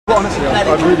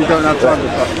I really don't have time for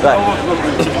that.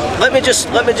 Right. Let me just,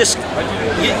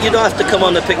 you don't have to come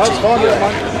on the picture.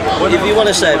 If you want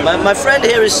to say, my friend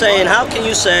here is saying, how can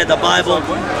you say the Bible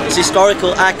is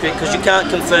historical accurate because you can't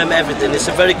confirm everything? It's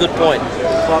a very good point.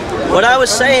 What I was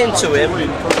saying to him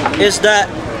is that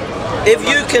if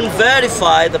you can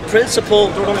verify the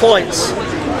principal points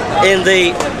in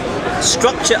the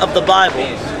structure of the Bible,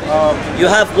 you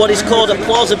have what is called a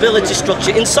plausibility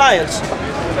structure in science.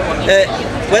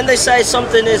 When they say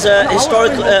something is a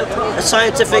historical, a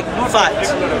scientific fact,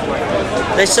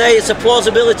 they say it's a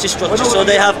plausibility structure. So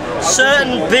they have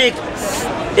certain big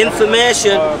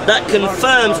information that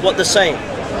confirms what they're saying.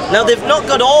 Now they've not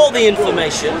got all the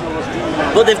information,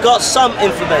 but they've got some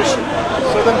information.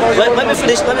 Let me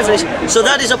finish. So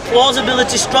that is a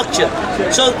plausibility structure.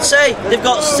 So say they've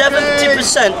got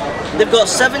 70%. They've got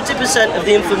 70% of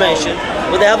the information,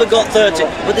 but they haven't got 30.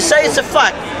 But they say it's a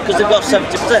fact because they've got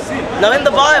 70%. Now in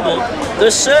the Bible,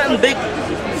 there's certain big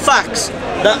facts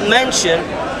that mention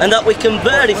and that we can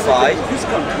verify.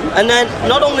 And then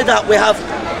not only that, we have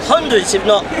hundreds, if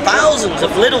not thousands,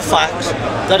 of little facts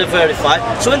that are verified.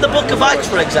 So in the book of Acts,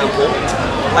 for example,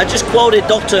 I just quoted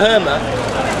Dr. Hermer,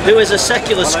 who is a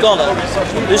secular scholar,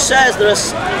 who says there are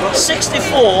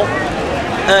 64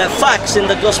 facts in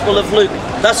the Gospel of Luke.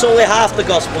 That's only half the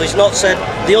Gospel. He's not said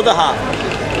the other half.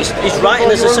 He's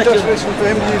writing as a secular... For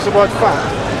him to use the word fact,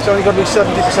 it's only got to be 70%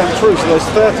 true, so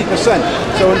there's 30%.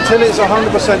 So until it's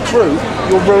 100% true,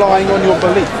 you're relying on your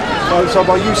belief. So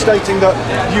by you stating that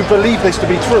you believe this to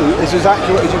be true, it's as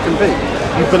accurate as you can be.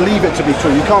 You believe it to be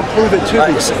true. You can't prove it to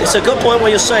be true. It's a good point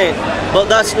what you're saying, but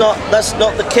that's not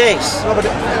the case. No, but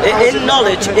in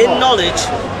knowledge,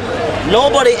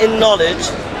 nobody in knowledge,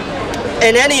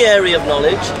 in any area of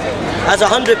knowledge, has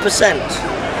 100%.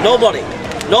 Nobody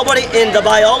in the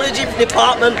biology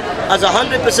department has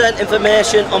 100%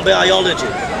 information on biology.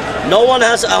 No one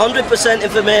has 100%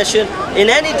 information in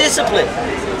any discipline.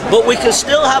 But we can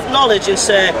still have knowledge and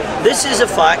say, this is a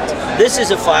fact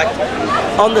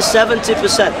on the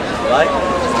 70%, right?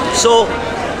 So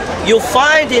you'll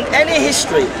find in any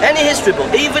history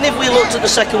book, even if we looked at the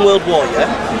Second World War,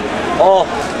 yeah,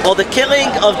 or the killing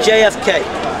of JFK,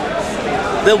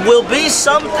 there will be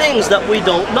some things that we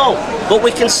don't know, but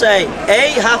we can say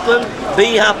A happened,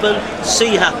 B happened,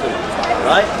 C happened,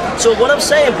 right? So what I'm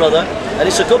saying, brother, and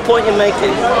it's a good point you're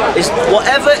making, is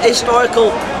whatever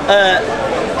historical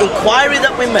inquiry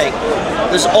that we make,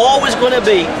 there's always going to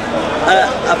be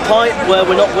a point where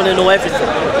we're not going to know everything,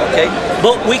 okay?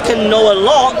 But we can know a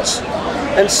lot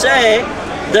and say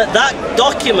that that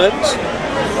document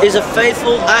is a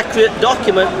faithful, accurate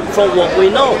document from what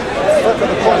we know. But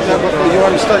the point there, but your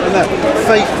own statement there,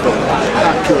 faithful,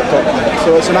 accurate document.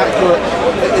 So it's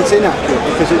it's inaccurate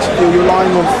because you're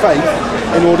relying on faith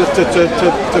in order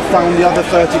to find the other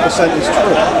 30% is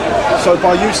true. So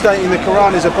by you stating the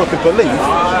Quran is a book of belief,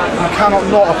 you cannot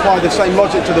not apply the same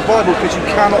logic to the Bible because you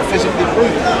cannot physically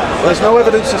prove it. There's no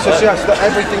evidence to suggest that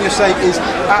everything you say is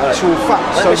actual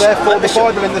fact. So therefore the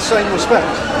Bible in the same respect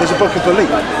is a book of belief.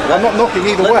 I'm not knocking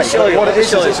either way, but what it is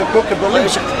it's a book of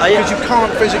belief because you can't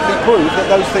physically prove that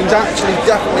those things actually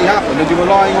definitely happened and you're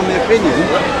relying on the opinion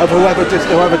of whoever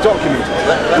documented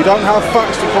it. You don't have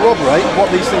facts to corroborate what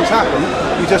these things happen,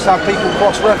 you just have people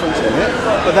cross-referencing it,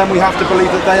 but then we have to believe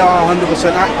that they are 100%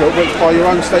 accurate, which by your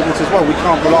own statements as well, we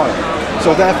can't rely on.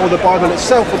 So therefore the Bible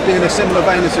itself would be in a similar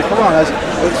vein as the Quran, as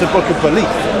it's a book of belief,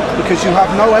 because you have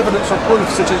no evidence or proof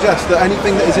to suggest that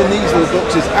anything that is in these little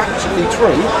books is actually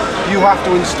true. You have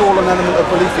to install an element of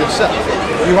belief yourself.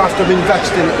 You have to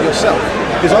invest in it yourself,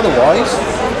 because otherwise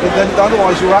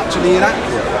you're actually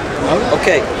inaccurate. No?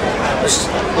 Okay.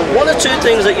 One or two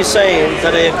things that you're saying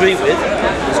that I agree with.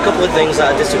 There's a couple of things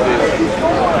that I disagree with.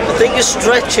 I think you're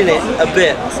stretching it a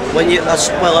bit when you,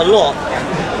 well, a lot,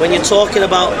 when you're talking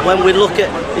about when we look at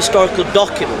historical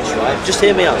documents, right? Just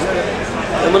hear me out.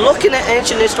 When we're looking at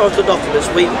ancient historical documents,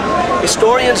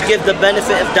 historians give the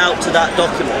benefit of doubt to that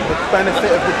document. The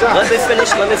benefit of the doubt? Let me finish.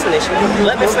 Just let me finish.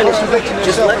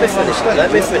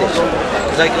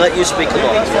 Because I let you speak a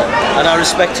lot, and I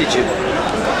respected you.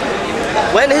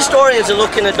 When historians are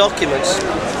looking at documents,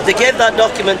 they give that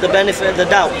document the benefit of the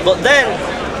doubt. But then,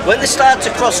 when they start to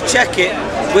cross-check it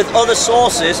with other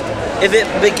sources, if it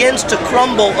begins to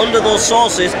crumble under those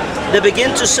sources, they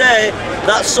begin to say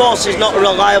that source is not a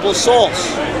reliable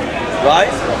source,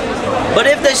 right? But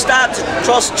if they start to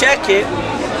cross-check it,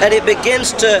 and it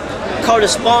begins to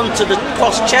correspond to the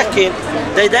cross-checking,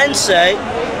 they then say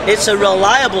it's a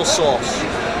reliable source,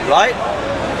 right?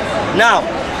 Now,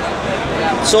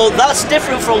 so that's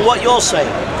different from what you're saying,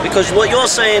 because what you're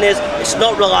saying is it's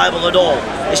not reliable at all,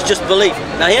 it's just belief.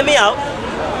 Now hear me out.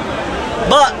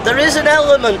 But there is an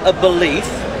element of belief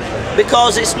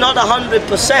because it's not 100%.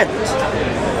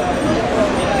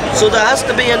 So there has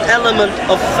to be an element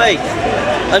of faith.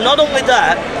 And not only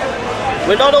that,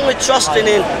 we're not only trusting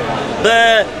in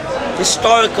the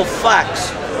historical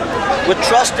facts, we're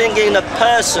trusting in a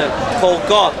person called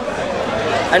God.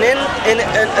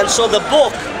 And so the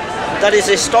book that is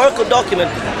a historical document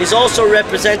is also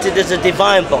represented as a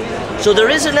divine book. So there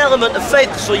is an element of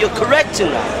faith, so you're correcting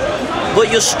that. But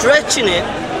you're stretching it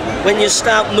when you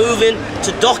start moving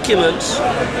to documents,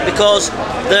 because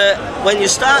when you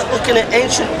start looking at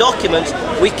ancient documents,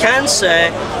 we can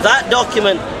say that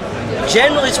document,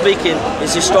 generally speaking,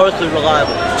 is historically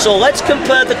reliable. So let's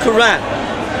compare the Quran.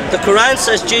 The Quran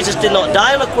says Jesus did not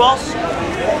die on a cross.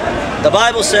 The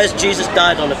Bible says Jesus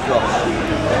died on a cross.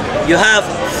 You have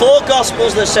 4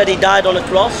 Gospels that said he died on a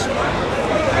cross.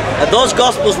 And those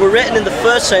Gospels were written in the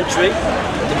 1st century.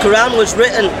 The Quran was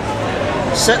written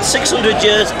 600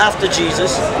 years after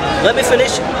Jesus. Let me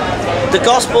finish. The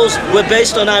Gospels were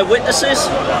based on eyewitnesses.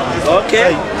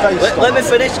 Okay. Let me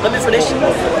finish.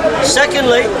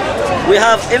 Secondly, we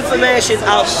have information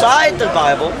outside the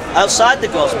Bible, outside the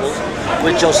Gospels,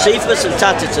 with Josephus and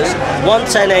Tacitus,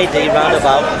 110 AD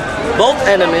roundabout, both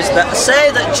enemies that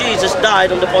say that Jesus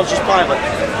died under Pontius Pilate.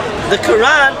 The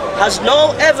Quran has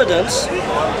no evidence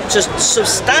to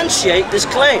substantiate this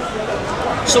claim.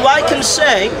 So I can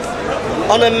say,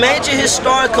 on a major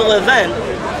historical event,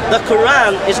 the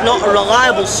Quran is not a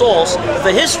reliable source for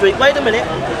history. Wait a minute.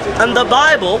 And the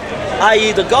Bible,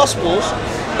 i.e. the Gospels,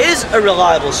 is a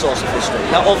reliable source of history.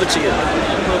 Now over to you.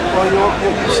 Well,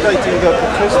 you're stating that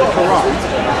because the Quran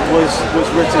was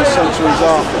written centuries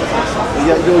after,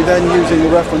 yet you're then using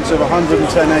the reference of 110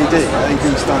 AD, AD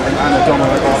standing Anno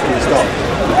Domini after his death,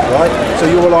 right?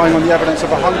 So you're relying on the evidence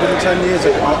of 110 years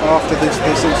after this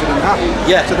incident happened.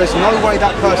 Yeah. So there's no way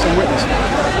that person witnessed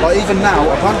it. Like even now,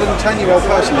 a 110-year-old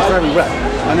person is very rare,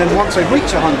 and then once they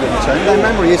reach 110, their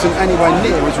memory isn't anywhere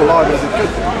near as reliable as it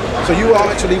could be. So you are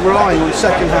actually relying on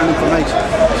second-hand information.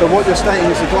 So what you're stating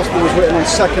is the Gospel was written on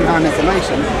second-hand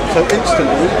information, so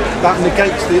instantly that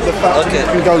negates the fact that you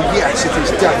can go, yes, it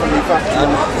is definitely factual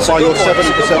by your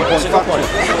 70% point factual.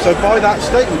 So by that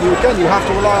statement, you have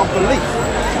to rely on belief,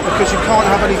 because you can't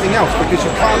have anything else, because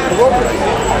you can't corroborate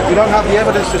it. You don't have the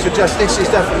evidence to suggest this is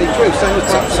definitely true. Same as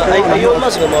perhaps so are you a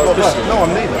Muslim or a Christian? No,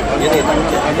 I'm neither.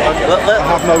 I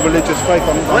have no religious faith.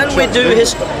 When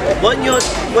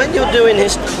you're doing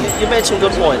you made some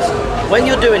good points. When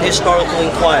you're doing historical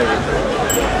inquiry,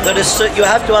 you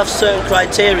have to have certain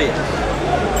criteria,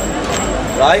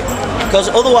 right? Because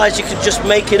otherwise you could just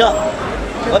make it up.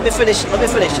 Let me finish.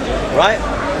 Right?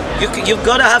 You've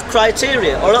got to have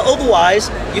criteria, or otherwise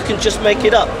you can just make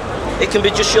it up. It can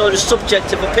be just your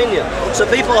subjective opinion. So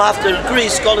people have to agree,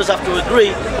 scholars have to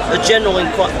agree, the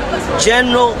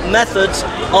general methods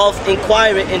of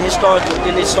inquiry in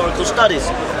historical studies.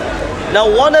 Now,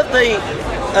 one of the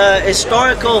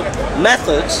historical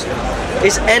methods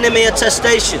is enemy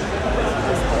attestation.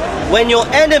 When your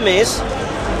enemies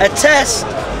attest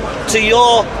to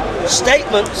your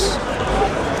statements,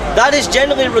 that is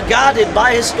generally regarded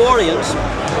by historians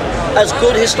as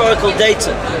good historical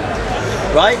data,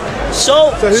 right?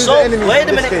 So wait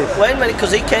a minute,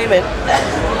 because he came in.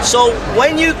 So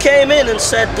when you came in and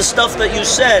said the stuff that you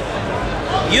said,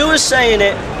 you were saying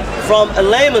it from a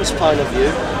layman's point of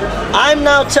view. I'm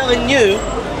now telling you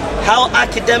how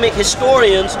academic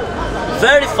historians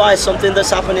verify something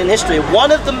that's happened in history.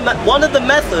 One of the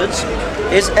methods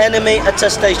is enemy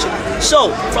attestation.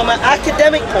 So from an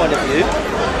academic point of view,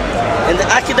 in the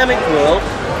academic world,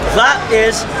 that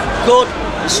is good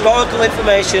historical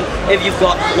information. If you've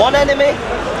got one enemy,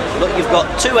 look, you've got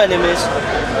 2 enemies,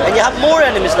 and you have more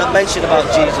enemies that mention about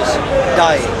Jesus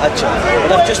dying, actually.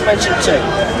 But I've just mentioned 2,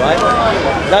 right?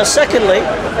 Now, secondly,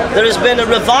 there has been a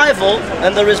revival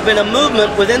and there has been a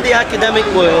movement within the academic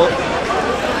world.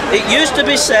 It used to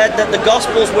be said that the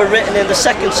Gospels were written in the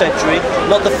 2nd century,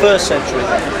 not the 1st century.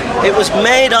 It was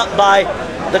made up by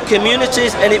the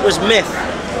communities and it was myth.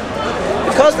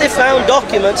 Because they found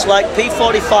documents like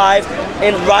P45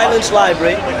 in Ryland's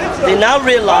library, they now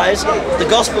realise the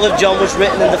Gospel of John was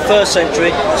written in the 1st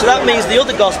century, so that means the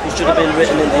other Gospels should have been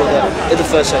written in the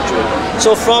 1st century.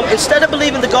 So instead of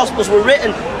believing the Gospels were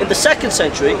written in the 2nd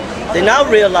century, they now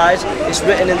realise it's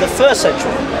written in the 1st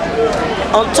century.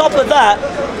 On top of that,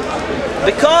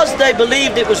 because they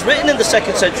believed it was written in the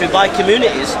 2nd century by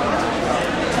communities,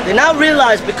 they now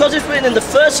realise because it's written in the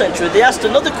 1st century, they asked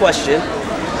another question: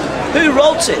 who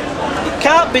wrote it? It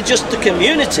can't be just the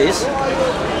communities.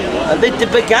 And they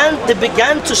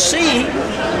began to see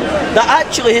that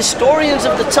actually historians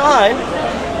of the time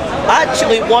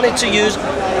actually wanted to use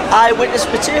eyewitness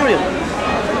material.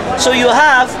 So you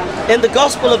have in the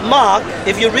Gospel of Mark,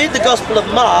 if you read the Gospel of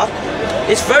Mark,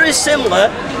 it's very similar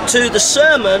to the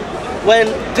sermon when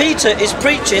Peter is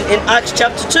preaching in Acts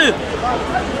chapter 2.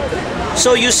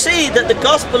 So you see that the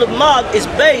Gospel of Mark is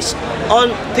based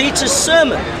on Peter's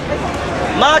sermon.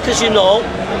 Mark, as you know,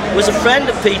 was a friend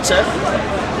of Peter,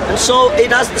 and so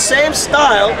it has the same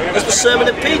style as the sermon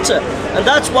of Peter. And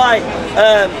that's why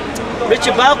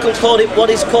Richard Balcom called it what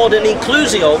is called an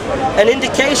inclusio, an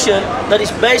indication that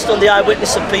it's based on the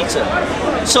eyewitness of Peter.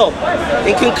 So,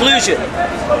 in conclusion,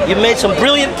 you've made some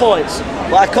brilliant points.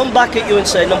 Well, I come back at you and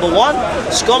say, number one,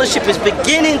 scholarship is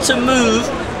beginning to move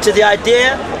to the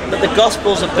idea that the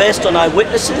Gospels are based on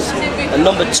eyewitnesses. And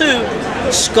number two,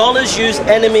 scholars use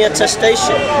enemy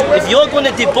attestation. If you're going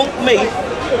to debunk me,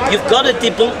 you've got to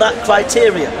debunk that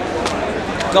criteria.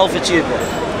 Golf it's you, bro.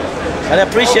 And I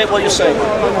appreciate what you're saying.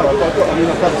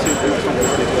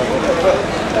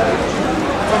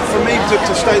 For me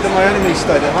to state that my enemies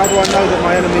state it, how do I know that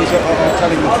my enemies are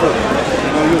telling the truth?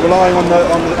 You know, you're relying on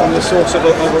the source of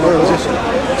an opposition,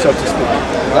 so to speak.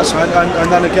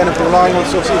 And then again, if we're relying on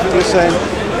sources, even you're saying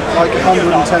like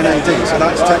 110 AD, so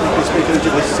that's technically speaking into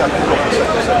the second prophecy.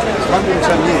 It's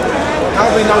 110 years. How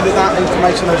do we know that that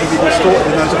information has been distorted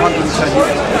in those 110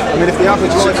 years? I mean, if the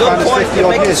average lifespan is 50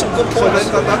 odd years, so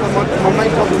my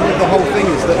main problem with the whole thing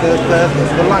is that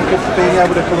the lack of being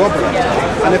able to corroborate.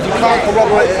 And if you can't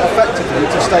corroborate it effectively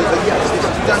to state that yes, this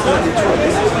is definitely true,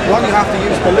 one, you have to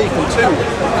use belief, and two,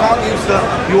 you can't use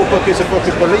your book is a book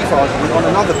of belief argument on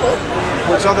another book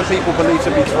which other people believe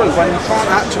to be true, when you can't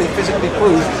actually physically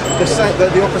prove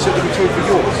the opposite to be true for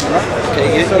yours. You know?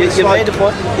 Okay, you made a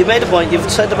point. You made a point. You've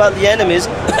said about the enemies.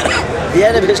 The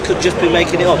enemies could just be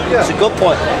making it up. Yeah. It's a good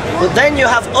point. But then you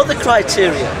have other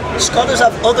criteria. Scholars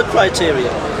have other criteria.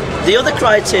 The other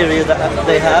criteria that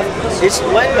they have is,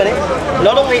 wait a minute,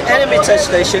 not only enemy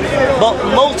attestation, but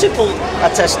multiple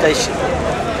attestation.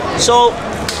 So,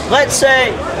 let's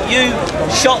say you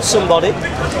shot somebody,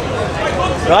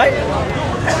 right?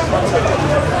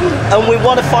 And we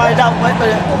want to find out, wait a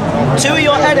minute, two of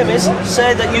your enemies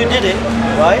say that you did it,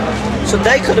 right? So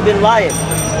they could have been lying.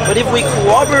 But if we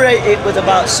corroborate it with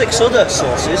about 6 other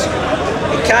sources,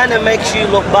 it kind of makes you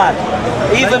look bad.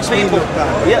 Even people,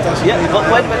 but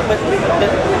wait.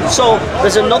 So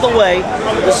there's another way,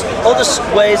 there's other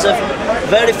ways of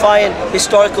verifying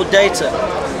historical data,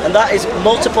 and that is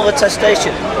multiple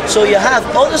attestation. So you have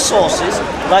other sources,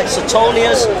 like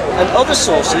Suetonius and other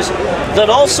sources, that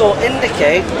also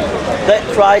indicate that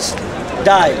Christ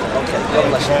died. Okay, God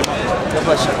bless you. God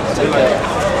bless you. Take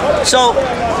care. So,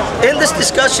 in this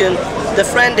discussion, the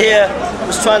friend here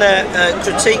was trying to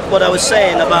critique what I was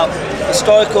saying about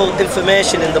historical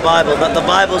information in the Bible, that the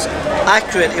Bible's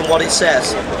accurate in what it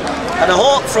says. And I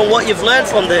hope from what you've learned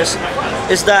from this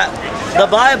is that the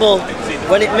Bible,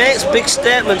 when it makes big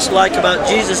statements like about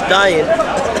Jesus dying,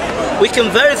 we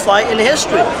can verify it in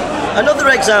history. Another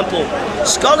example,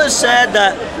 scholars said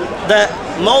that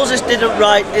Moses didn't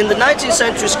write, in the 19th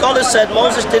century, scholars said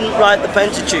Moses didn't write the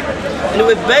Pentateuch. And it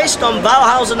was based on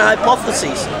Wellhausen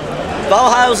hypotheses.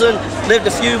 Wellhausen lived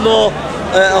a few more,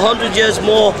 100 years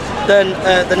more than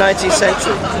the 19th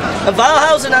century. And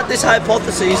Wellhausen had this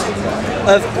hypothesis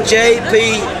of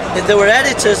JP, they were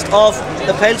editors of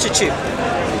the Pentateuch.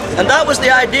 And that was the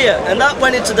idea, and that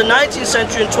went into the 19th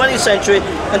century and 20th century,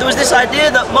 and there was this idea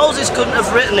that Moses couldn't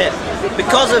have written it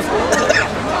because of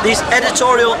these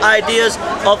editorial ideas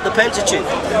of the Pentateuch.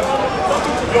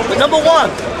 But number one,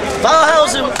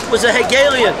 Wellhausen was a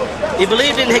Hegelian. He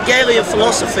believed in Hegelian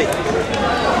philosophy.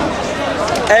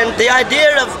 And the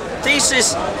idea of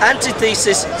thesis,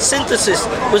 antithesis, synthesis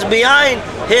was behind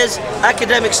his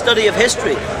academic study of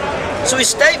history. So his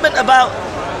statement about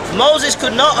Moses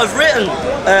could not have written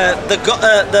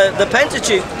the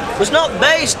Pentateuch was not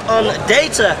based on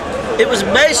data, it was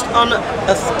based on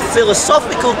a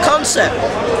philosophical concept.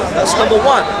 That's number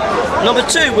one. Number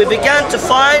two, we began to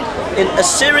find in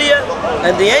Assyria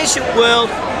and the ancient world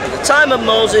at the time of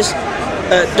Moses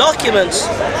documents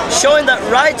showing that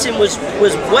writing was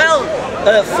well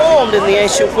formed in the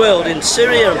ancient world, in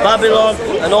Syria and Babylon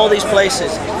and all these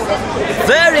places.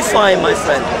 Verifying, my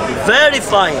friend,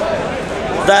 verifying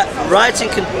that writing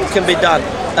can be done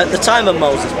at the time of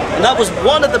Moses. And that was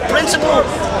one of the principal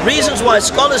reasons why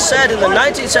scholars said in the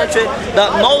 19th century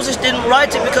that Moses didn't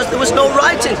write it, because there was no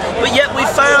writing. But yet we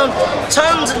found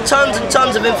tons and tons and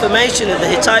tons of information in the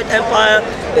Hittite Empire,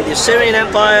 in the Assyrian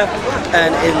Empire,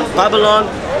 and in Babylon.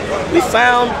 We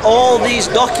found all these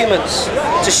documents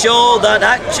to show that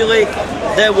actually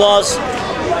there was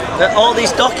all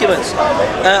these documents.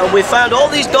 We found all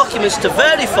these documents to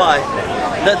verify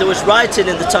that there was writing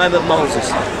in the time of Moses.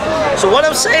 So what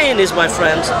I'm saying is, my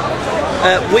friends,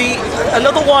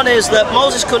 another one is that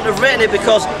Moses couldn't have written it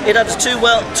because it had a too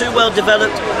well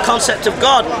developed concept of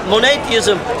God.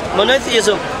 Monotheism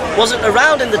wasn't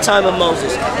around in the time of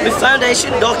Moses. We found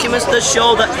ancient documents that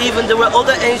show that even there were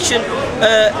other ancient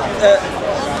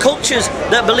cultures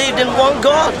that believed in one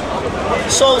God.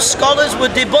 So scholars were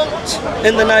debunked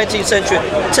in the 19th century.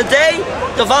 Today,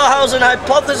 the Wellhausen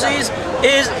hypothesis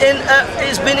is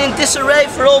been in disarray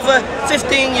for over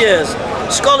 15 years.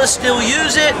 Scholars still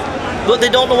use it, but they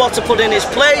don't know what to put in its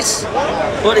place.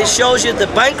 But it shows you the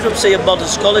bankruptcy of modern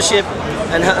scholarship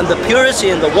and the purity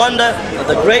and the wonder and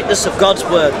the greatness of God's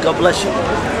word. God bless you.